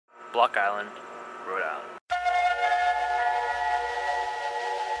Block Island, Rhode Island.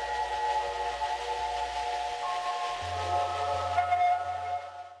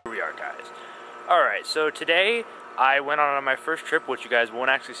 Here we are, guys. Alright, so today I went on my first trip, which you guys won't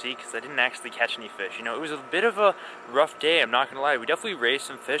actually see because I didn't actually catch any fish. You know, it was a bit of a rough day, I'm not going to lie. We definitely raised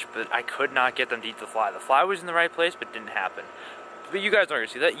some fish, but I could not get them to eat the fly. The fly was in the right place, but it didn't happen. But you guys aren't going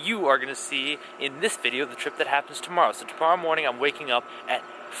to see that. You are going to see in this video the trip that happens tomorrow. So tomorrow morning I'm waking up at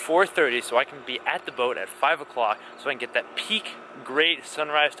 4:30 so I can be at the boat at 5 o'clock so I can get that peak great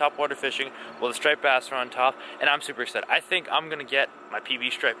sunrise topwater fishing while the striped bass are on top, and I'm super excited. I think I'm going to get my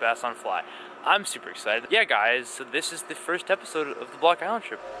PB striped bass on fly. I'm super excited. Yeah guys, so this is the first episode of the Block Island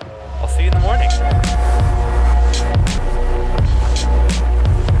trip. I'll see you in the morning.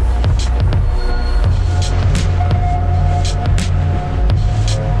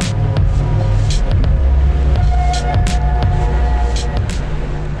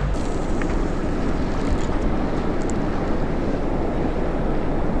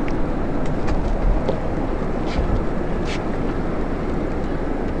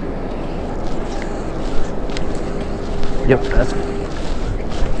 Yep, that's.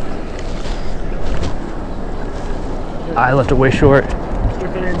 I left it way short.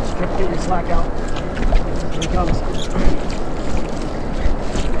 Strip it in, get your slack out. Here he comes.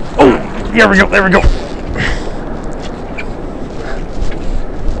 Oh, there we go, there we go.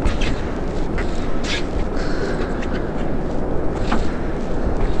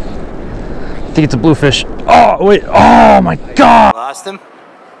 I think it's a bluefish. Oh, wait, oh my God. Lost him?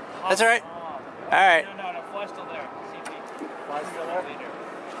 That's all right. All right. No, fly's still there. Fly's still there?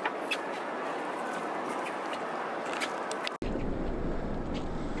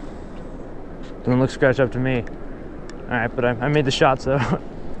 Doesn't look scratched up to me. Alright, but I made the shot, so. Tried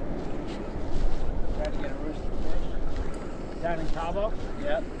to get a rooster fish. Down in Cabo?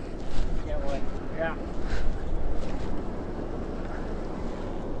 Yep. Can't wait. Yeah.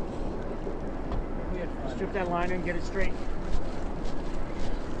 Strip that line in, get it straight.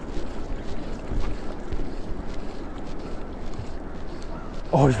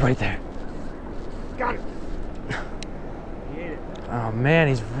 Oh, he's right there. Got it. He ate it. Oh man,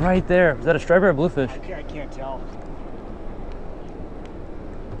 he's right there. Is that a striper or a bluefish? I can't tell.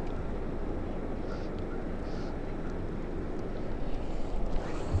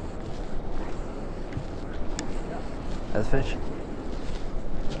 That's a fish.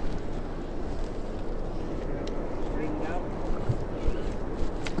 Straighten it out.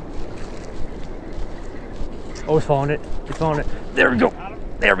 Oh, he's following it. He's following it. There we go.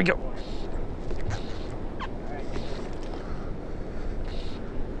 There we go.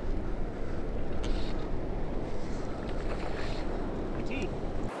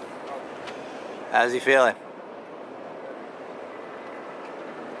 How's he feeling?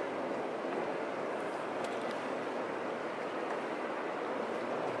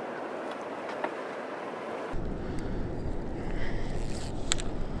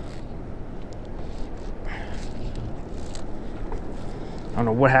 I don't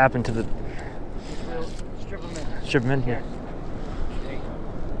know what happened to the. Strip him in. Strip him in here. There you go.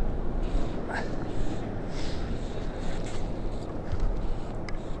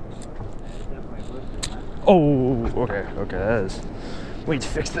 Oh, okay, okay, that is. We need to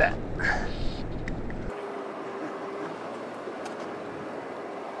fix that.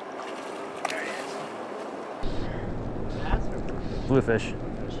 There he is. Bluefish.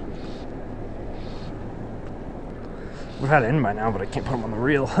 We've had it in by now, but I can't put them on the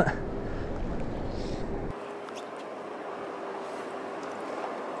reel.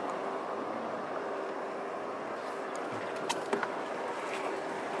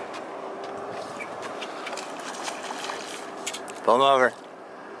 Pull him over.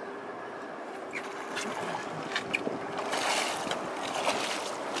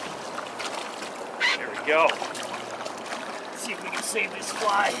 There we go. Let's see if we can save this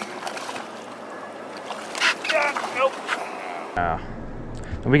fly. Nope.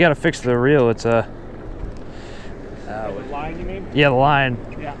 We gotta fix the reel. It's a. The line, you mean? Yeah, the line.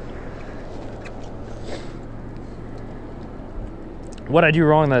 Yeah. What'd I do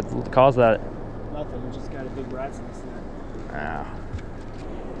wrong that caused that? Nothing. We just got a big rat's nest there. Ah.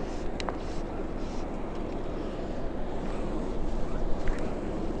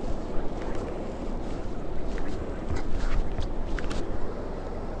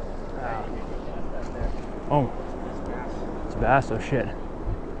 Oh, it's bass, oh shit.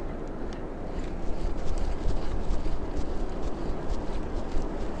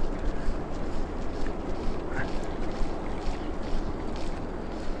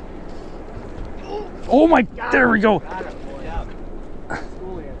 Oh my, there we go. Got it, boy.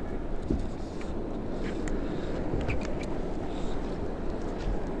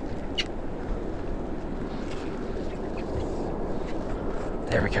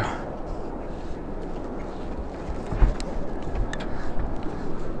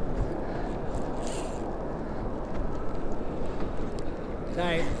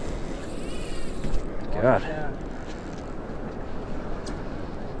 God.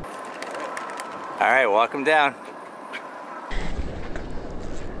 All right, walk him down.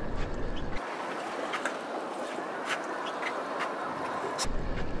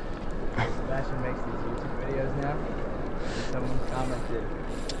 Sebastian makes these YouTube videos now. And someone commented,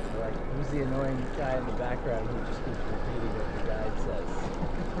 like, who's the annoying guy in the background who just keeps repeating what the guide says?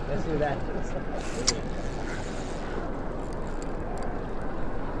 Guess who that is?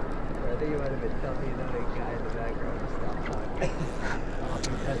 I think it might have been telling the annoying guy in the background to stop talking.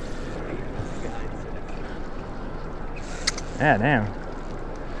 That's just repeating what the guide says. Yeah, damn.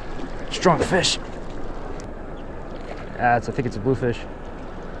 Strong fish. I think it's a bluefish.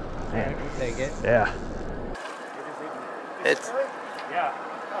 Man. Take it. Yeah. It's Yeah.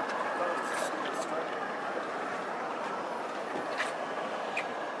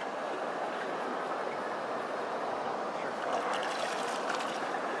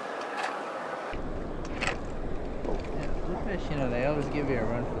 Bluefish, you know, they always give you a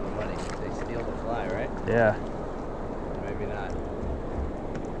run for the money because they steal the fly, right? Yeah. Maybe not.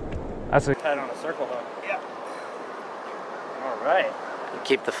 That's a Head on a circle hook. Yep. All right.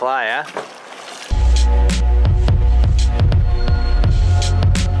 keep the fly, huh?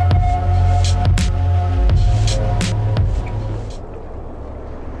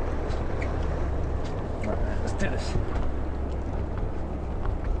 Let's do this.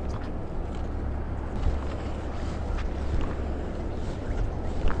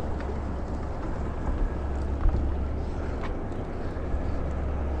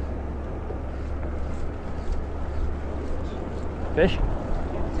 Fish?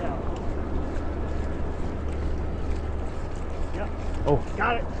 Yep. Oh.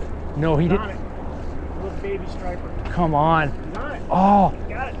 Got it. No, he Got didn't. it. Little baby striper. Come on. Got it. Oh,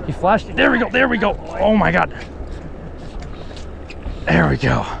 Got it. he flashed it. There we go. There we go. Oh my God. There we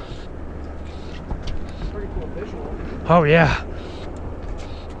go. Pretty cool visual. Oh yeah.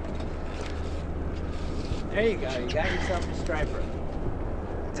 There you go. You got yourself a striper.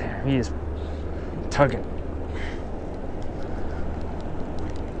 Damn, he is tugging.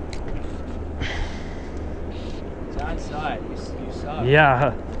 John saw it. You saw it.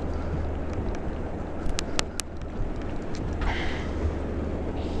 Yeah.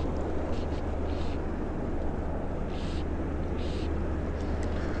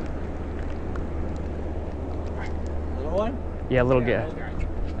 Little one? Yeah, little guy.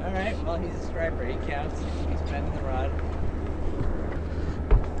 All right. Well, he's a striper. He counts. He's bending the rod.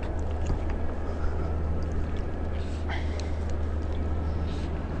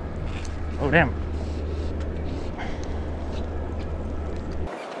 Oh damn.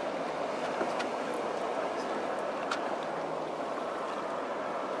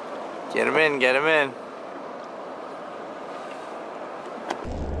 Get him in, get him in.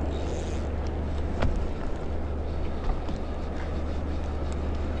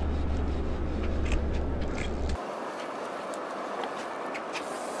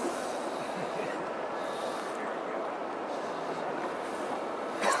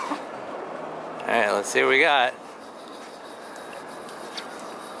 All right, let's see what we got.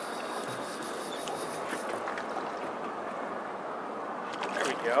 There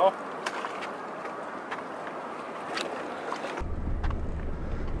we go.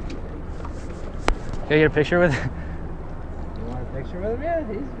 Can I get a picture with? You want a picture with him? Yeah,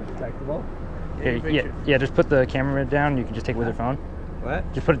 he's respectable. Here, yeah. Just put the camera down. You can just take it with your phone.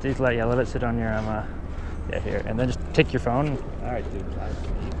 What? Just put it. Let it sit on your yeah, here, and then just take your phone. All right, dude.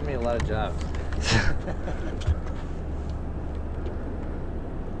 You give me a lot of jobs.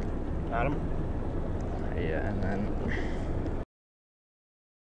 Got him. Yeah, and then.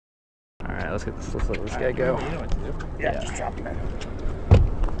 All right, let's let this guy go. You know what to do. Yeah, Yeah. just drop him in.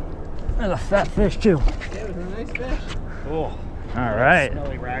 There's a fat fish too. Yeah, it was a nice fish. Cool. All right.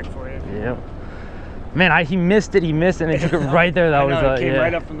 Smelly rag for you. Yep. Man, he missed it. He missed it, and he took it right there. That I was know, it came yeah.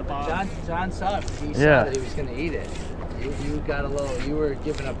 right up from the bottom. John saw it. He saw Yeah. that he was going to eat it. You got a little. You were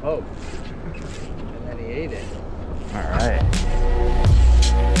giving up hope, and then he ate it. All right.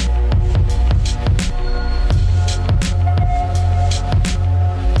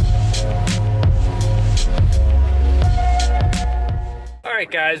 Alright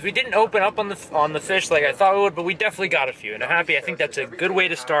guys, we didn't open up on the fish like I thought we would, but we definitely got a few, and I'm happy. I think that's a good way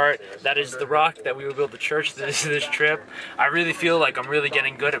to start. That is the rock that we will build the church this trip. I really feel like I'm really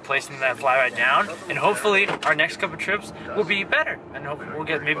getting good at placing that fly right down, and hopefully our next couple trips will be better, and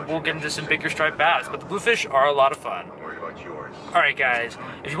maybe we'll get into some bigger striped bass, but the bluefish are a lot of fun. Alright guys,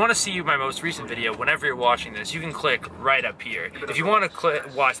 if you want to see my most recent video whenever you're watching this, you can click right up here. If you want to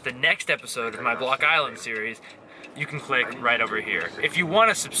watch the next episode of my Block Island series, you can click right over here. If you want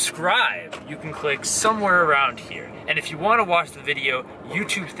to subscribe, you can click somewhere around here. And if you want to watch the video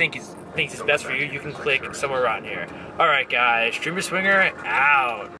YouTube thinks is best for you, you can click somewhere around here. Alright guys, Streamer Swinger out.